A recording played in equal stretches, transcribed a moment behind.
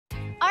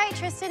right,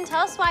 Tristan,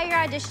 tell us why you're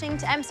auditioning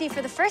to MC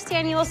for the first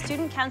annual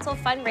Student Council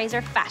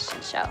fundraiser fashion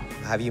show.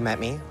 Have you met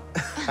me?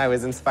 I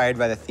was inspired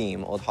by the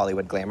theme, old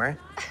Hollywood glamour.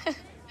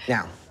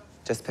 Now,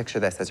 just picture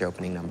this as your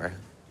opening number.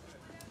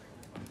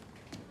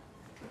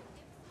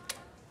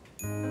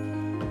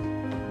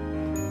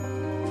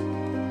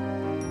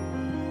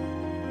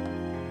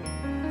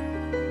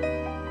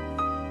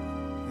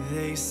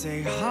 They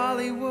say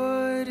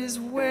Hollywood is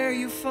where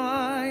you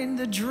find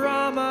the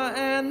drama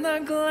and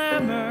the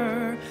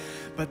glamour,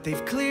 but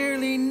they've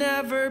clearly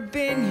never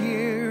been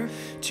here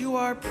to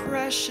our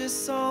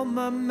precious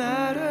alma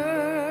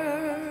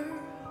mater.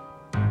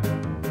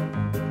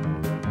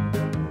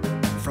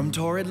 From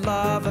torrid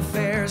love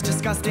affairs,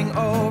 disgusting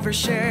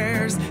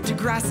overshares,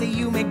 Degrassi,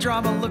 you make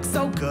drama look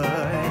so good.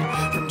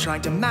 From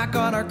trying to mac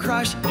on our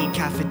crush, eat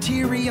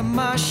cafeteria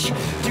mush,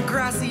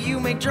 Degrassi, you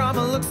make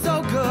drama look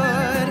so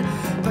good.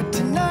 But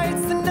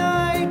tonight's the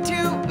night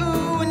to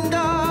ooh and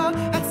ah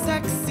at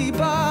sexy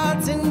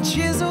bods and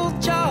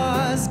chiseled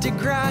jaws.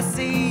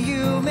 Degrassi,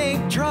 you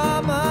make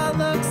drama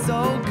look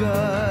so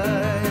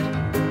good.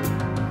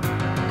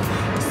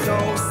 So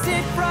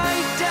sit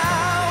right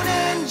down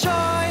and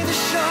enjoy the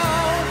show.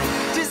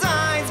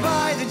 Designs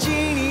by the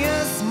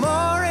genius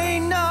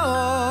Moreno.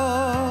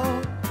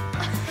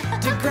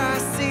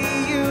 Degrassi,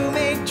 you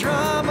make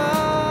drama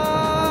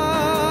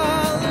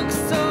look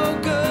so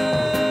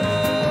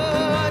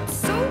good.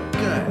 So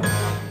good.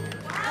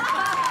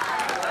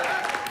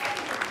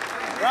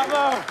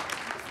 Bravo!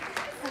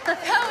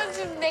 That was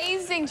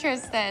amazing,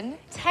 Tristan.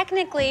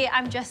 Technically,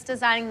 I'm just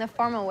designing the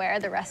formal wear.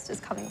 The rest is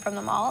coming from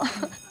the mall.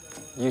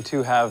 You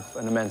two have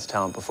an immense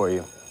talent before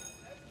you.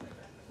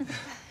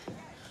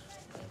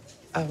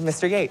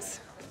 Mr.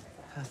 Yates.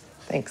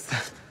 Thanks.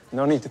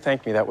 No need to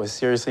thank me. That was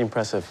seriously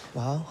impressive.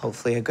 Well,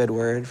 hopefully a good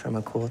word from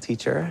a cool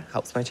teacher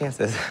helps my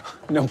chances.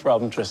 No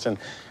problem, Tristan.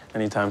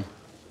 Anytime.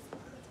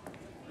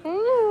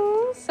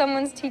 Ooh,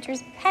 someone's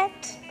teacher's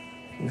pet.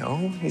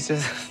 No, he's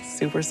just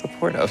super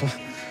supportive.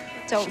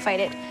 Don't fight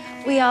it.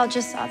 We all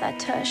just saw that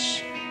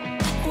tush.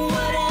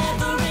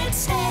 Whatever it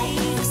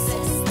takes,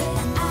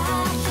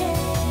 I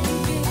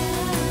can be.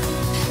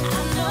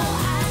 I know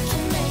I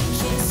can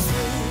make it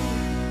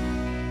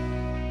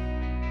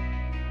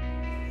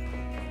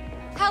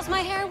through. How's my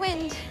hair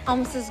wind?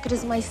 Almost as good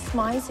as my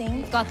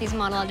smizing. Got these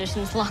model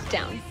auditions locked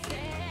down.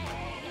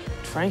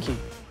 Frankie,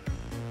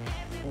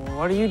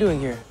 what are you doing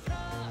here?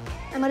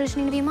 I'm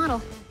auditioning to be a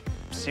model.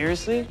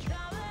 Seriously?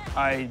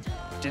 I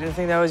didn't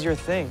think that was your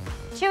thing.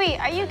 Chewy,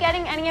 are you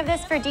getting any of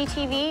this for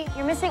DTV?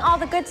 You're missing all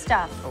the good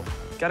stuff. Oh,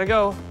 gotta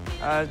go.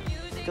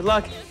 Good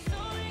luck.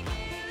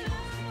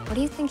 What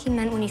do you think he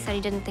meant when he said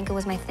he didn't think it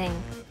was my thing?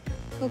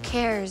 Who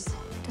cares?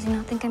 Does he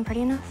not think I'm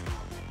pretty enough?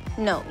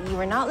 No, you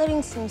are not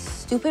letting some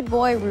stupid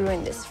boy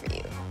ruin this for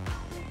you.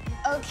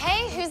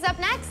 Okay, who's up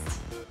next?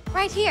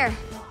 Right here.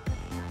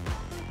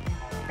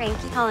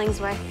 Frankie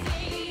Hollingsworth.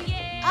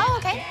 Oh,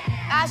 okay.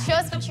 Show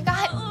us what you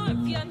got.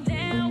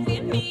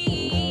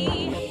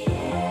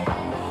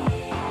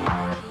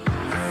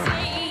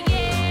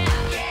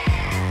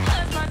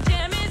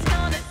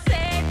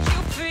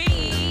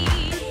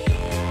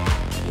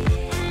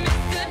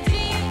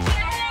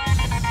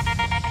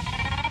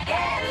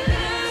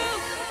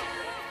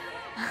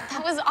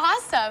 That was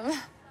awesome.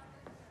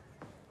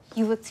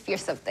 You looked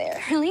fierce up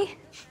there. Really?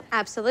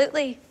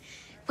 Absolutely.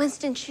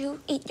 Winston Chu,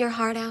 eat your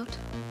heart out.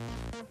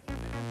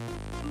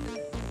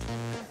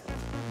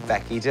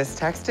 Becky just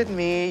texted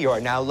me. You are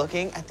now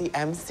looking at the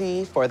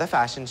MC for the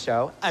fashion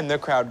show, and the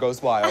crowd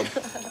goes wild.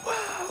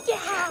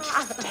 Yeah!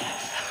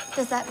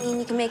 Does that mean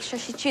you can make sure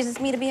she chooses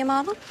me to be a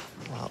model?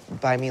 Well,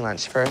 buy me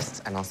lunch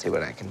first, and I'll see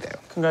what I can do.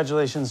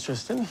 Congratulations,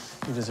 Tristan.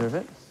 You deserve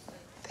it.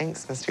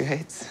 Thanks, Mr.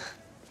 Yates.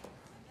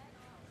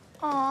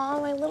 Aw,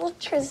 my little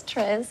Tris.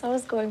 I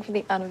was going for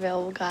the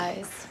unavailable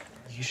guys.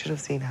 You should have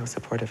seen how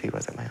supportive he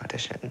was at my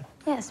audition.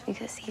 Yes,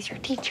 because he's your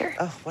teacher.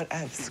 Oh,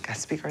 whatevs.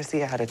 Gatsby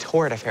Garcia had a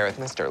torrid affair with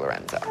Mr.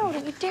 Lorenzo. Oh,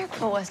 don't you dare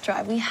pull us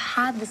dry. We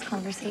had this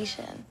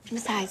conversation.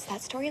 Besides,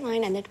 that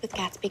storyline ended with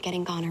Gatsby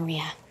getting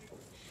gonorrhea.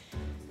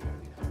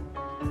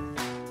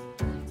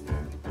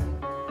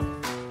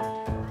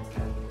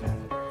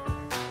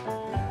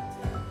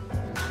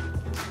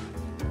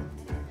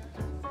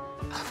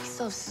 We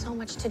still have so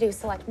much to do.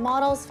 Select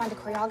models, find a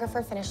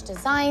choreographer, finish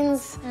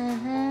designs.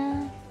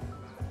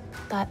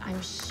 But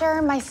I'm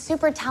sure my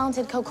super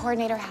talented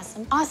co-coordinator has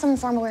some awesome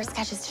formal wear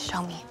sketches to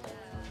show me.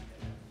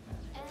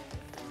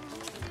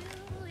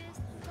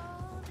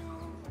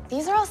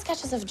 These are all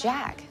sketches of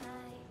Jack.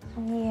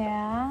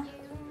 Yeah.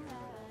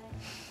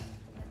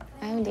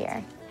 Oh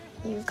dear,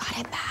 you've got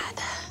it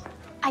bad.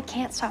 I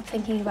can't stop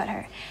thinking about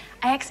her.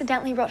 I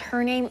accidentally wrote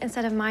her name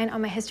instead of mine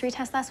on my history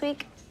test last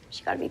week.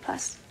 She got a B+.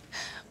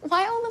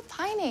 Why all the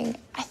pining?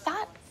 I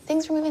thought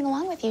things were moving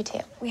along with you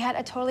two. We had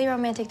a totally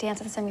romantic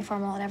dance at the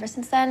semi-formal, and ever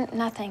since then,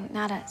 nothing,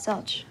 nada,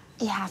 zilch.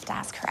 You have to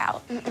ask her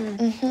out.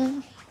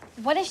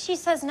 What if she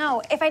says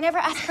no? If I never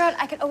ask her out,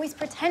 I could always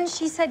pretend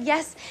she said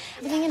yes.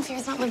 Living in fear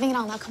is not living at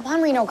all. Now, come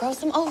on, Reno, grow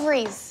some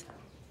ovaries.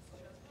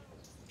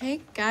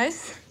 Hey,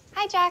 guys.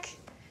 Hi, Jack.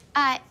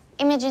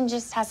 Imogen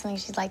just has something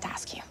she'd like to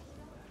ask you.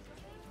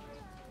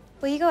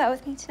 Will you go out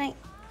with me tonight?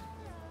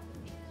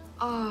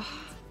 Oh,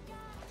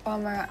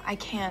 bummer. I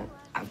can't.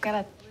 I've got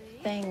a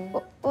thing.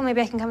 Well, maybe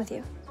I can come with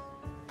you.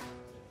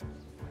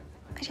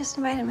 I just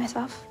invited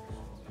myself.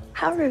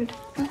 How rude.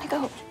 I'm gonna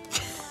go.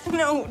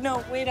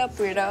 No, wait up,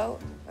 weirdo.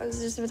 I was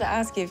just about to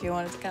ask you if you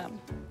wanted to come.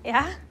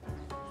 Yeah?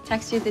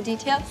 Text you the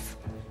details?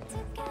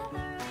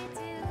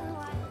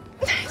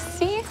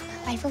 See?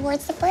 Life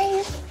rewards the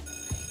brave.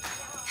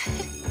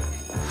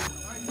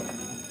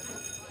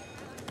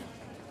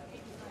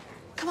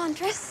 Come on,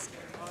 Tris.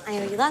 I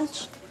owe you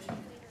lunch.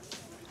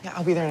 Yeah,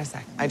 I'll be there in a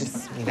sec. I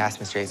just need to ask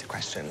Mr. Yates a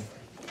question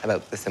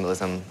about the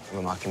symbolism of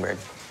a mockingbird.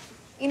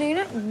 You know, you're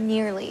not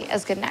nearly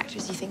as good an actor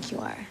as you think you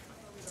are.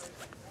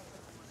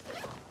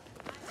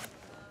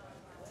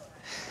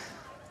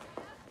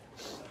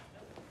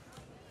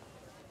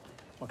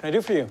 What can I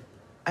do for you?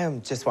 I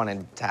just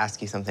wanted to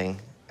ask you something,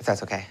 if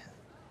that's okay.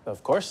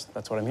 Of course,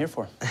 that's what I'm here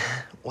for.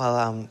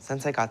 Well,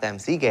 since I got the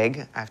MC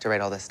gig, I have to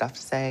write all this stuff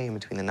to say in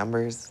between the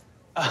numbers.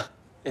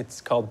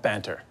 It's called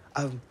banter.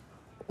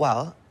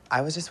 Well,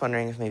 I was just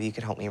wondering if maybe you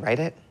could help me write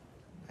it.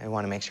 I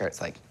want to make sure it's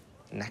like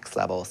next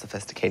level,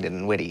 sophisticated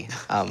and witty,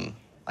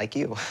 like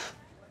you.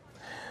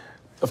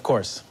 Of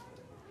course.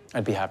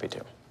 I'd be happy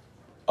to.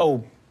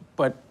 Oh,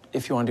 but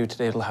if you want to do it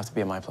today, it'll have to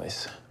be at my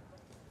place.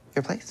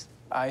 Your place?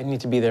 I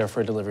need to be there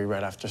for a delivery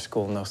right after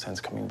school. No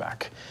sense coming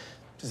back.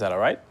 Is that all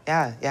right?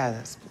 Yeah,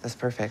 that's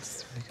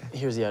perfect. Okay.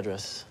 Here's the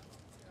address.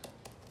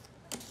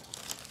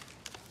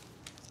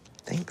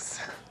 Thanks.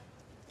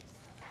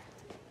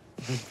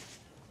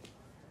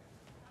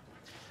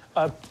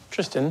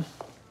 Tristan,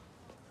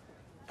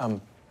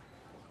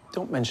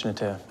 don't mention it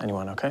to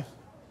anyone, okay?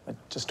 I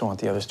just don't want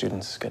the other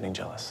students getting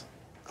jealous.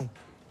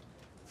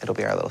 It'll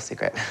be our little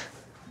secret.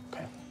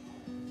 Okay.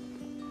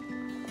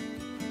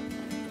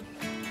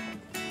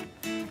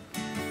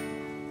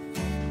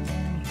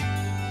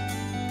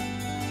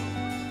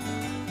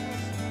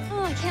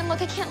 Oh, I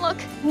can't look.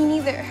 Me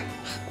neither.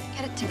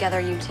 Get it together,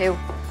 you two.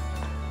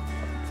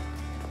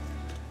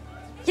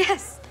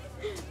 Yes.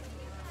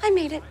 I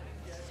made it.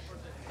 Yes.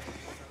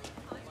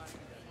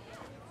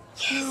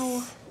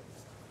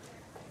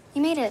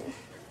 You made it.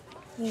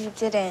 You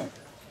didn't.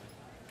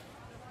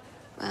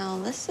 Well,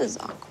 this is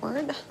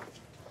awkward.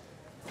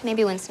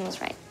 Maybe Winston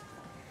was right.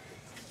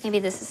 Maybe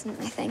this isn't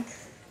my thing.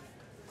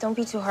 Don't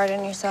be too hard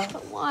on yourself.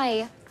 But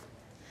why?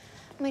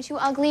 Am I too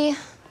ugly?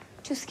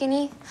 Too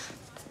skinny?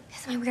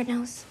 Is my weird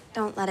nose?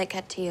 Don't let it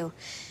get to you.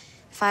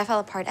 If I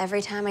fell apart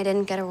every time I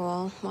didn't get a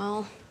role,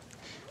 well,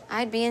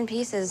 I'd be in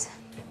pieces.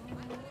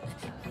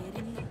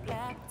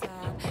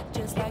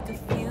 Just like a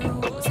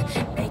fuse,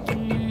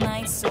 making the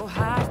night so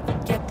hot,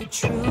 forget the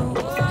truth.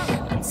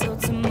 Until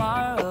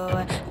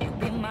tomorrow, you'll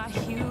be my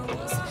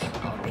hues.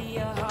 I'll be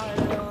your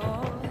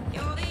hollow.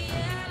 You're the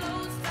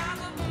yellow star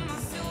of my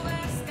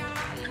silver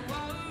sky. You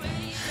are a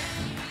rain.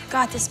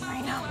 Got this,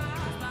 Marino.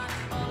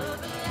 All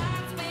of the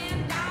lights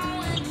went down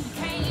when you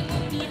came.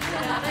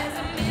 There's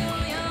a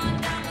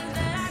million diamonds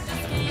that I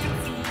just can't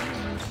see.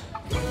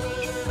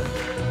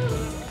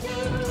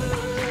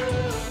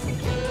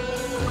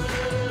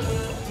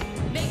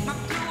 Make my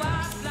blue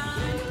eyes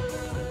blind.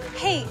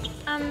 Hey,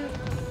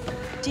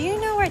 do you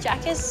know where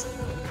Jack is?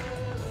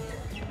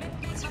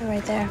 It's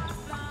right there.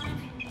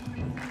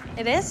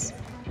 It is?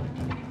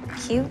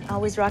 Cute,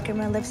 always rocking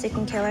my lipstick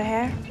and killer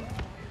hair.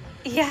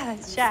 Yeah,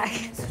 that's Jack.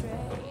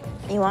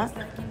 You want?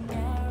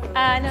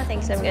 No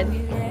thanks, I'm good.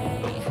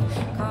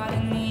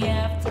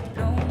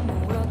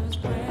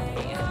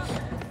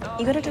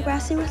 You go to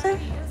Degrassi with her?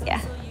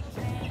 Yeah.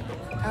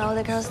 Are all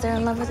the girls there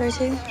in love with her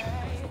too?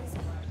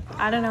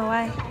 I don't know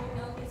why.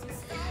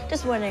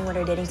 Just wondering what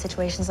her dating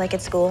situation's like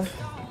at school.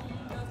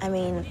 I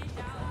mean,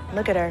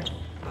 look at her.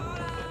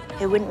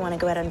 Who wouldn't want to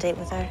go out on a date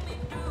with her?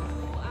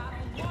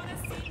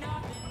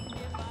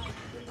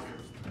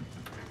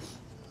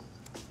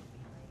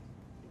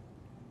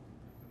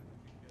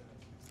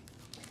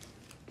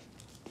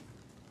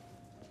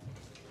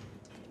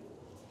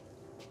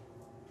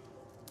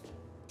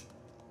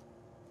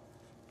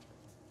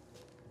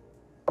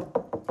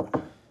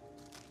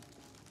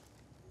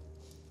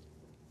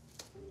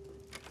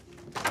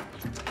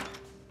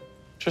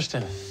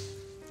 Tristan,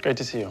 great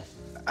to see you.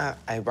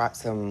 I brought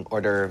some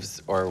hors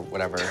d'oeuvres or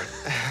whatever.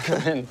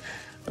 Come in.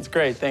 That's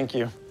great, thank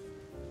you.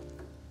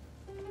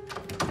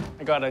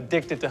 I got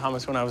addicted to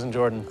hummus when I was in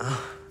Jordan.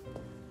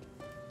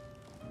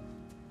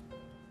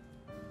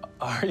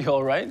 Are you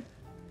all right?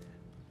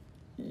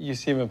 You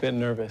seem a bit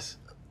nervous.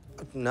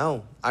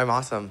 No, I'm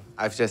awesome.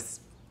 I've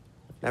just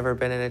never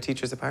been in a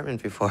teacher's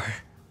apartment before.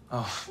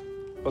 Oh,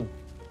 well,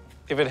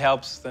 if it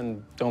helps,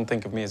 then don't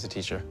think of me as a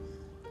teacher.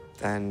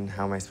 Then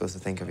how am I supposed to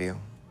think of you?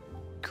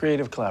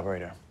 Creative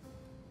collaborator.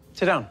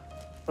 Sit down,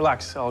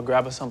 relax. I'll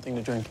grab us something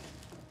to drink.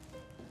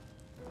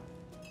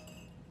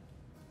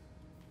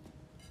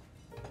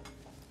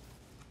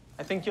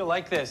 I think you'll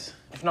like this.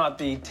 If not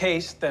the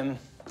taste, then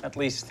at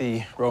least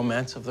the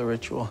romance of the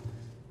ritual.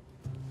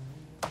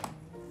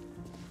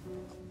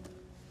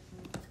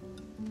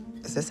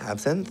 Is this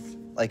absinthe?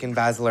 Like in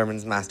Baz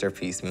Luhrmann's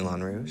masterpiece,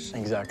 Moulin Rouge?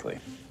 Exactly.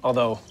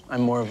 Although,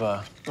 I'm more of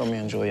a Romeo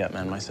and Juliet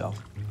man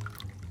myself.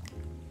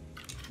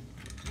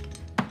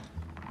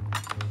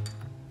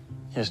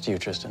 Here's to you,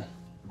 Tristan.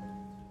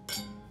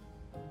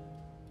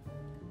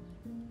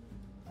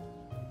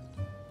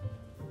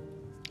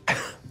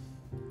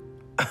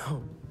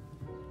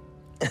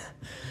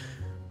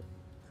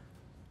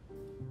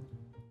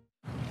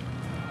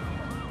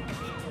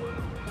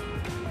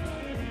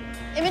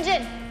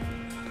 Imogen!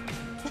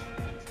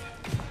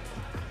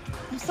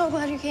 I'm so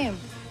glad you came.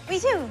 Me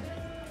too.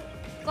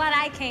 Glad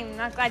I came,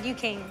 not glad you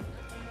came.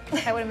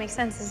 That wouldn't make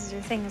sense. This is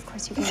your thing. Of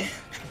course you came.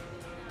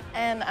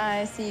 And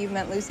I see you've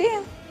met Lucy.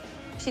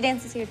 She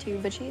dances here too,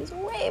 but she's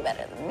way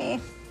better than me.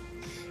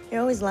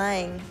 You're always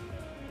lying.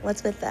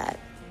 What's with that?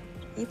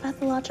 You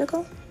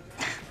pathological?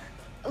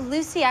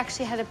 Lucy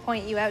actually had to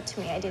point you out to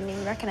me. I didn't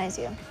even recognize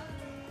you.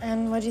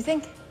 And what'd you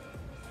think?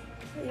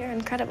 You're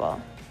incredible.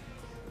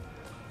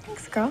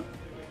 Thanks, girl.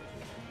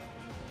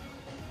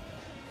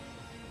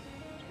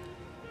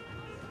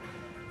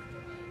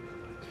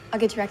 I'll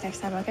get you back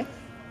next time, okay?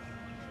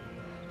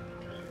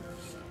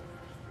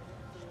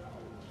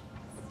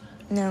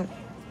 No,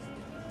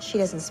 she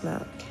doesn't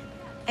smoke.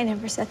 I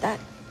never said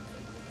that.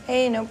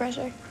 Hey, no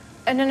pressure.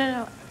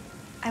 No.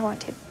 I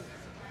want to.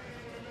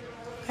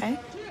 Okay.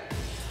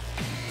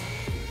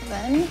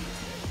 Then,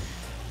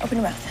 open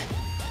your mouth.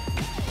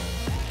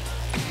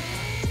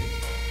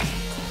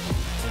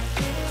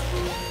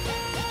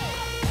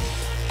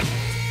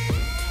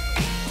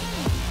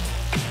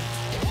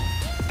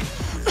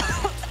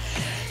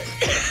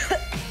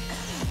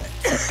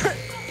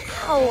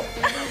 Oh.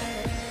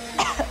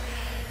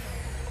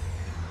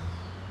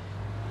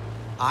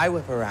 I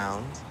whip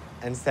around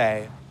and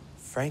say,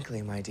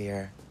 frankly, my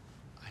dear,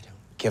 I don't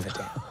give a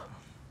damn.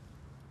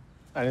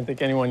 I didn't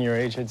think anyone your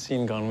age had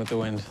seen Gone with the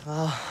Wind.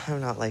 Oh,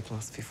 I'm not like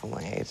most people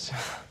my age.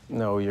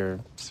 No, you're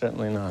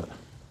certainly not.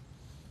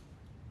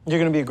 You're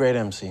gonna be a great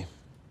MC.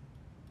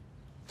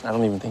 I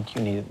don't even think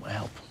you needed my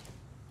help.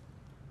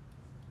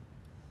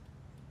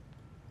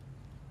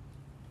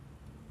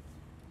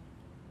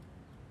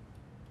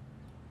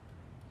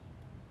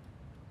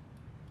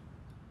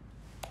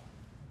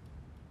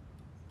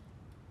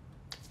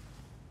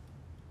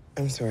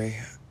 I'm sorry.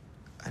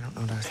 I don't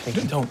know what I was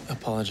thinking. Don't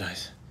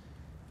apologize.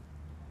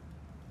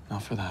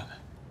 Not for that.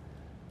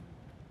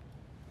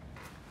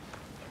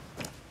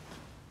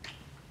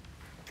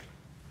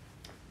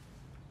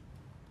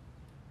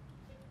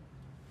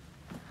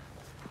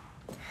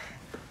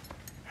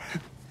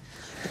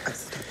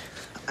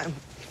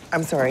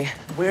 I'm sorry.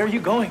 Where are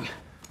you going?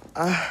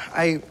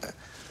 I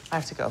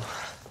have to go.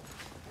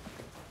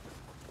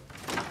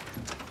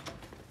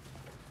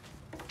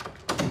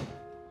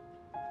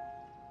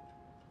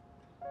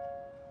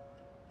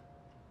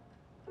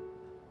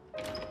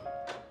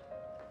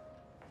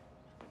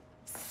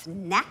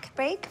 Snack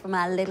break for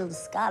my little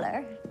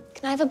scholar.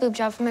 Can I have a boob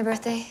job for my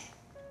birthday?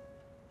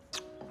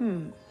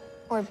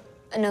 Or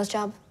a nose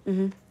job?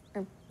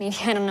 Or maybe,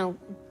 I don't know,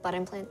 butt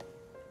implant?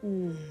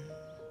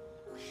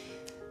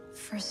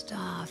 First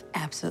off,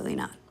 absolutely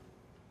not.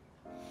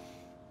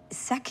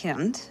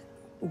 Second,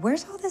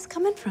 where's all this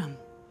coming from?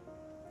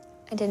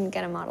 I didn't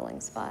get a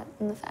modeling spot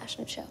in the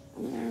fashion show.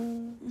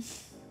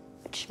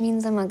 Which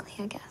means I'm ugly,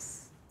 I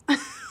guess.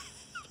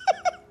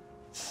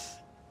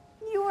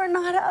 You are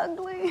not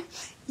ugly.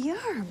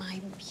 You're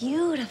my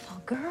beautiful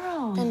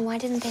girl. Then why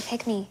didn't they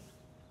pick me?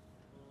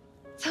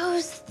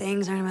 Those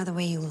things aren't about the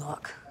way you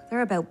look.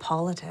 They're about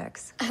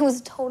politics. I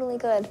was totally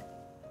good.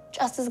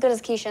 Just as good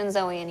as Keisha and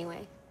Zoe,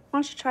 anyway. Why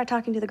don't you try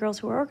talking to the girls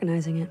who are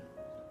organizing it?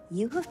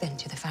 You have been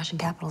to the fashion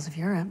capitals of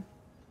Europe.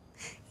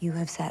 You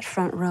have sat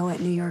front row at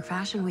New York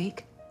Fashion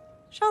Week.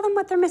 Show them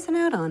what they're missing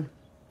out on.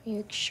 Are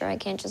you sure I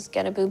can't just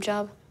get a boob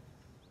job?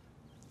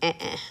 Hey,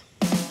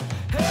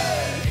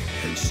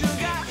 sugar,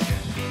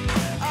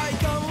 I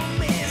don't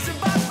miss a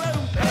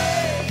bathroom.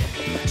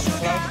 Hey,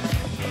 sugar,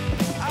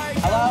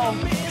 Hello?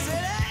 miss it.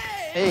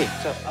 Hey.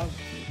 So,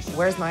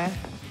 where's Maya?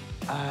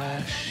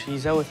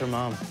 She's out with her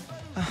mom.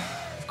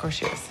 Of course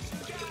she is.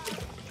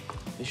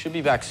 You should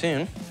be back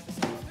soon.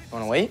 You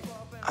wanna wait?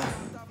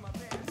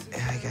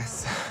 Yeah, I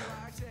guess.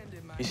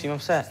 You seem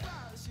upset.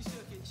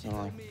 You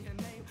wanna, like,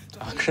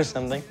 talk or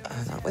something?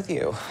 Not with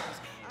you.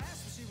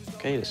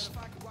 Okay, just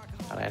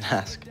thought I'd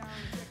ask.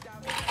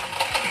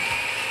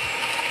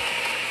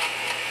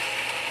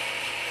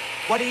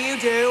 What do you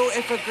do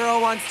if a girl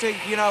wants to,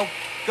 you know,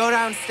 go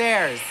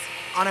downstairs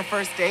on a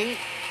first date?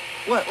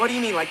 What do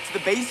you mean, like to the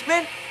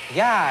basement?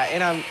 Yeah,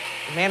 in a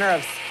manner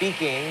of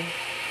speaking.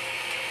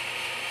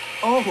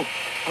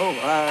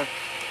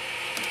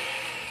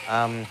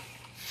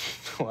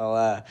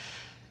 Well,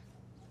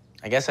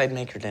 I guess I'd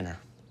make her dinner.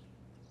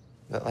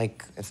 But,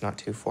 like, it's not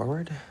too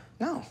forward?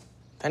 No.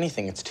 If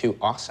anything, it's too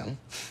awesome.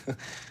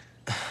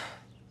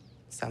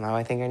 Somehow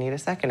I think I need a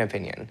second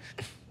opinion.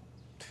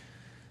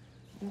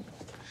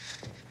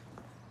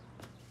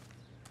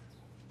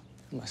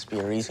 Must be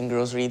a reason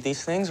girls read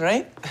these things,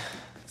 right?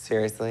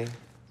 Seriously?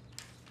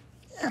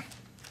 Yeah.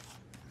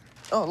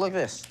 Oh, look at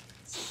this.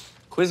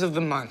 Quiz of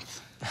the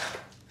month.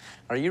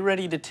 are you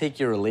ready to take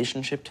your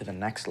relationship to the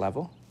next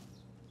level?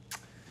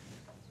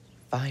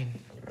 Fine.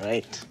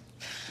 Right.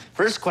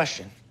 First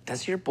question,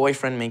 does your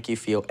boyfriend make you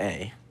feel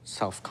A,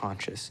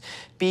 self-conscious,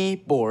 B,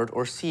 bored,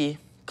 or C,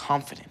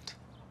 confident?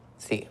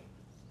 C.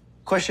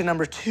 Question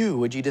number 2,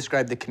 would you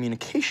describe the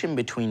communication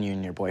between you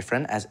and your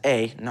boyfriend as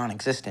A,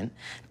 non-existent,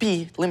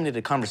 B, limited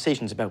to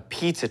conversations about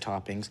pizza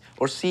toppings,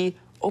 or C,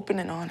 open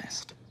and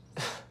honest?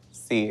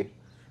 C.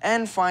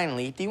 And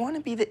finally, do you want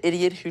to be the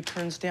idiot who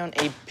turns down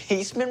a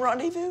basement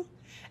rendezvous?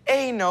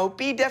 A, no,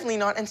 B, definitely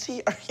not, and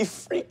C, are you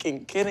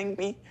freaking kidding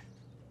me?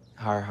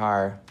 Har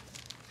har.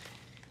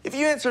 If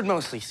you answered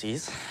mostly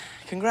C's,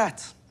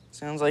 congrats.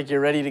 Sounds like you're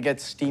ready to get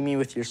steamy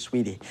with your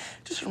sweetie.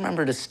 Just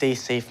remember to stay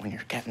safe when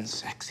you're getting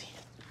sexy.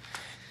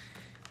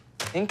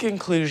 In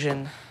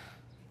conclusion,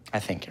 I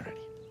think you're ready.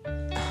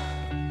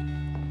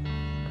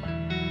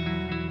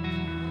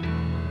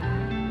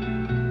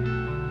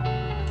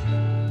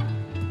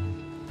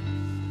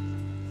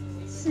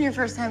 This isn't your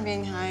first time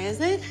being high, is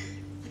it?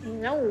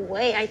 No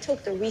way. I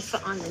took the reefer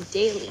on the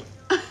daily.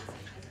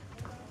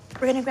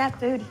 We're gonna grab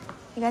food.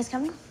 You guys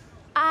coming?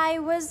 I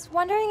was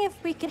wondering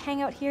if we could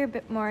hang out here a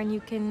bit more and you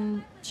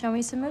can show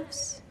me some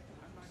moves.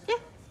 Yeah,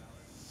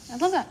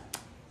 I'd love that.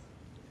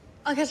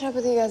 I'll catch up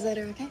with you guys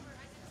later, okay?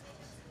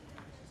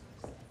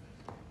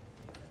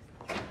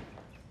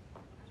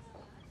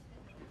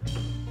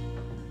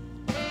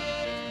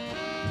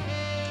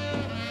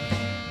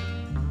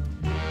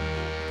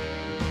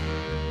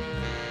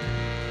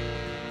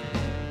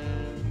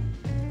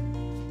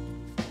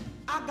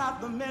 I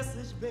got the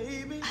message,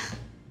 baby.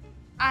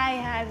 I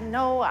had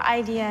no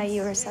idea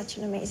you were such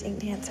an amazing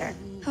dancer.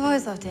 I've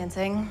always loved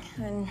dancing,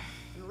 and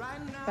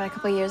about a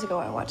couple of years ago,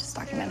 I watched this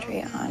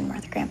documentary on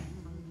Martha Graham.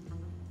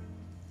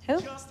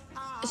 Who?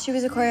 She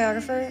was a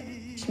choreographer.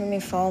 She made me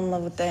fall in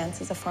love with dance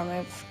as a form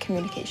of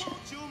communication.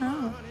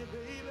 Oh.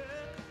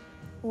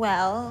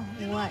 Well,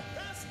 what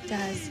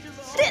does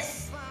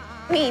this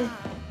mean?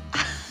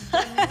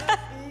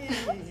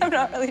 I'm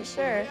not really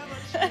sure.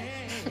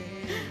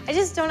 I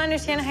just don't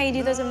understand how you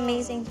do those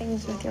amazing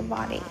things with your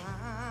body.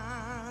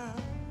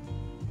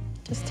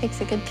 Just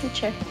takes a good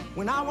teacher.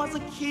 When I was a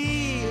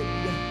kid,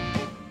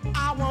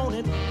 I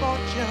wanted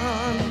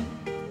fortune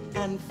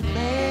and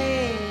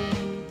fame.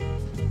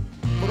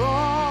 But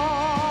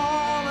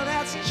all of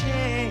that's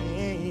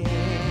changed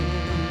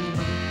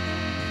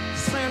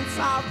since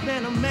I've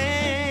been a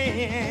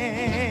man.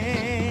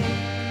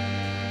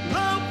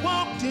 Love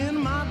walked in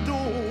my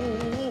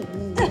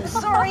door.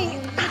 Sorry.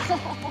 Messed up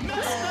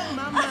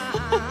my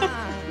mind.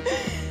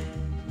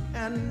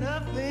 And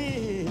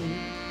nothing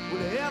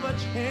would ever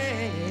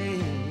change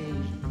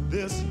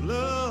this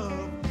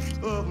love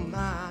of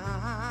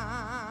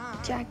mine.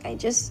 Jack, I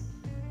just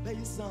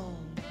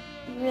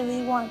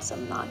really want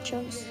some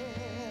nachos.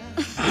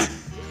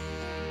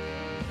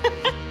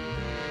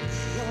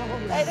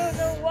 I don't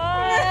know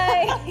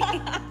why.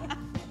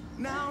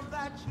 Now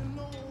that you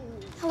know.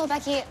 Hello,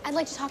 Becky. I'd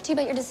like to talk to you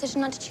about your decision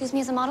not to choose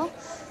me as a model.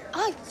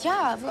 Oh,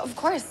 yeah, of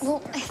course.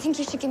 Well, I think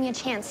you should give me a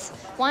chance.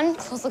 1,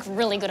 clothes look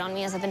really good on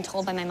me, as I've been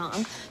told by my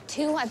mom.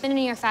 2, I've been to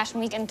New York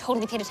Fashion Week and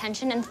totally paid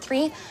attention. And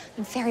 3,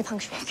 I'm very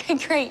punctual. Okay,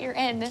 great, you're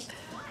in.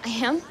 I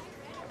am?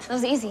 That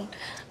was easy.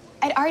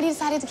 I'd already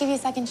decided to give you a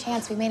second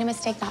chance. We made a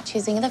mistake not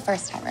choosing you the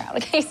first time around,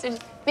 okay? So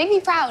make me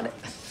proud.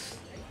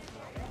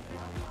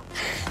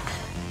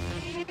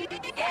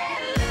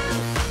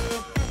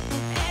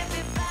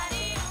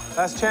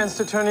 Last chance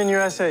to turn in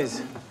your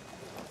essays.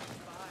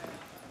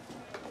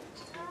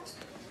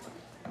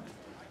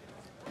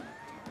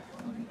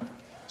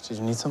 Did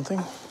you need something?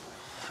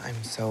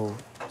 I'm so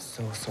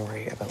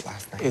sorry about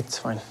last night. It's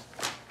fine.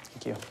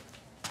 Thank you.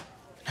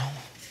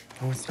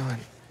 No, it's not. I'm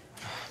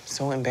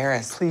so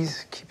embarrassed.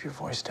 Please keep your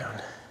voice down.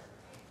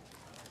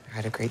 I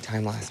had a great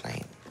time last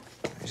night.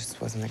 I just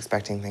wasn't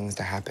expecting things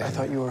to happen. I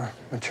thought you were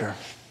mature,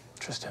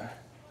 Tristan.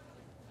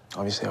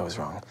 Obviously, I was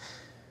wrong.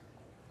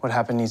 What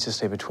happened needs to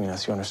stay between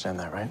us. You understand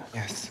that, right?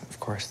 Yes, of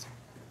course.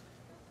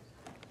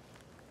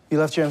 You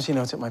left your MC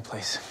notes at my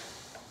place.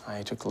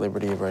 I took the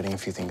liberty of writing a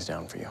few things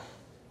down for you.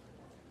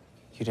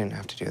 You didn't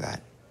have to do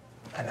that.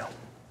 I know.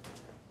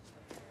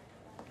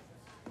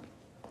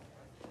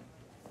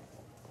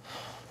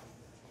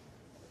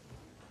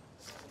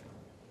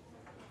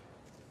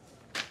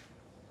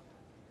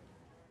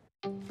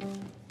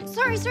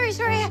 Sorry.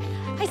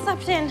 I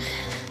slept in.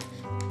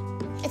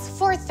 It's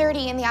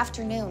 4:30 in the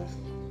afternoon.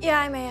 Yeah,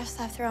 I may have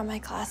slept through all my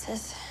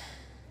classes.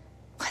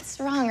 What's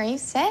wrong? Are you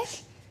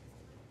sick?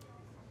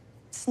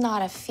 It's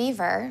not a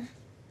fever.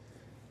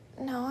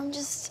 No, I'm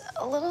just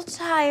a little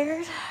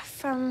tired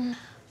from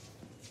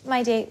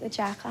my date with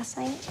Jack last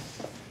night.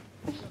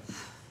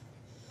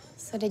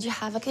 So did you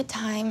have a good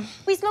time?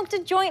 We smoked a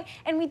joint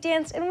and we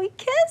danced and we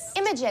kissed.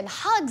 Imogen,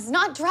 hugs,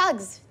 not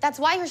drugs. That's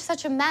why you're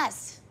such a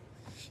mess.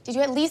 Did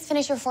you at least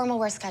finish your formal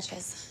wear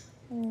sketches?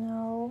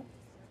 No.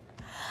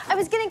 I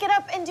was gonna get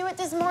up and do it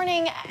this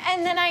morning,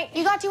 and then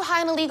You got too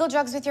high on illegal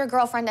drugs with your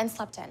girlfriend and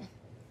slept in.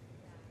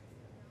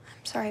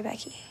 I'm sorry,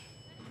 Becky.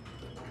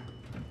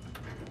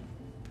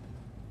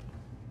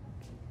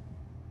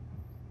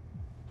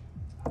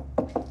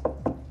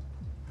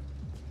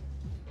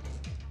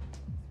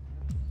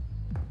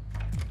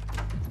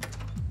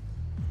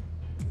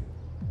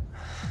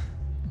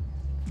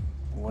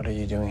 What are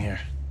you doing here?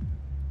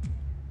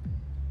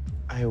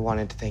 I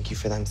wanted to thank you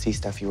for the MC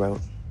stuff you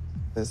wrote.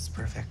 It was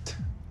perfect.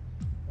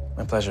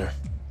 My pleasure.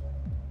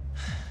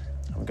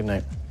 Have a good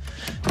night.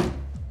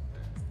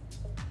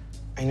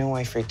 I know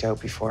I freaked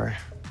out before,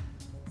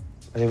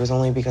 but it was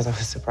only because I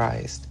was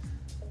surprised.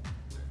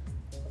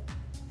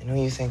 I know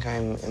you think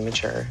I'm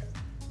immature,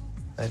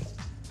 but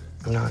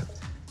I'm not.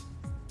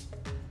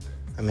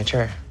 I'm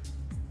mature.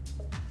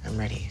 I'm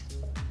ready.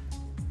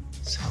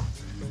 So.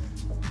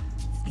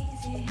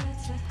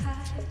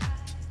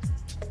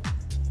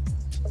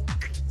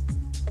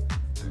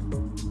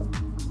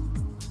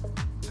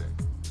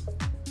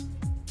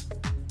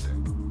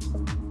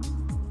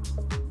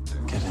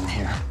 Get in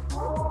here.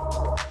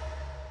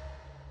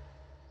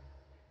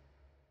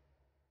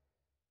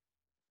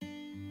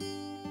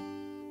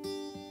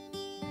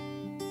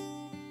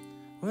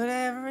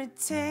 Whatever it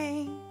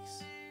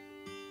takes,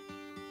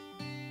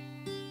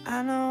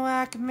 I know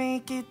I can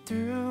make it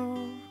through.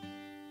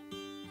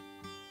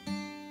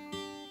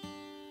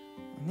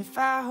 And if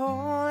I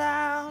hold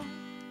out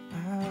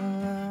my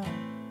love,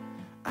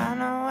 I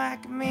know I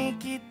can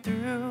make it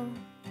through.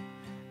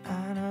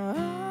 I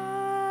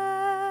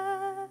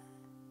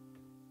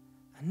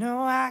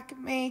know I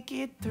can make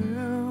it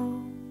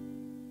through.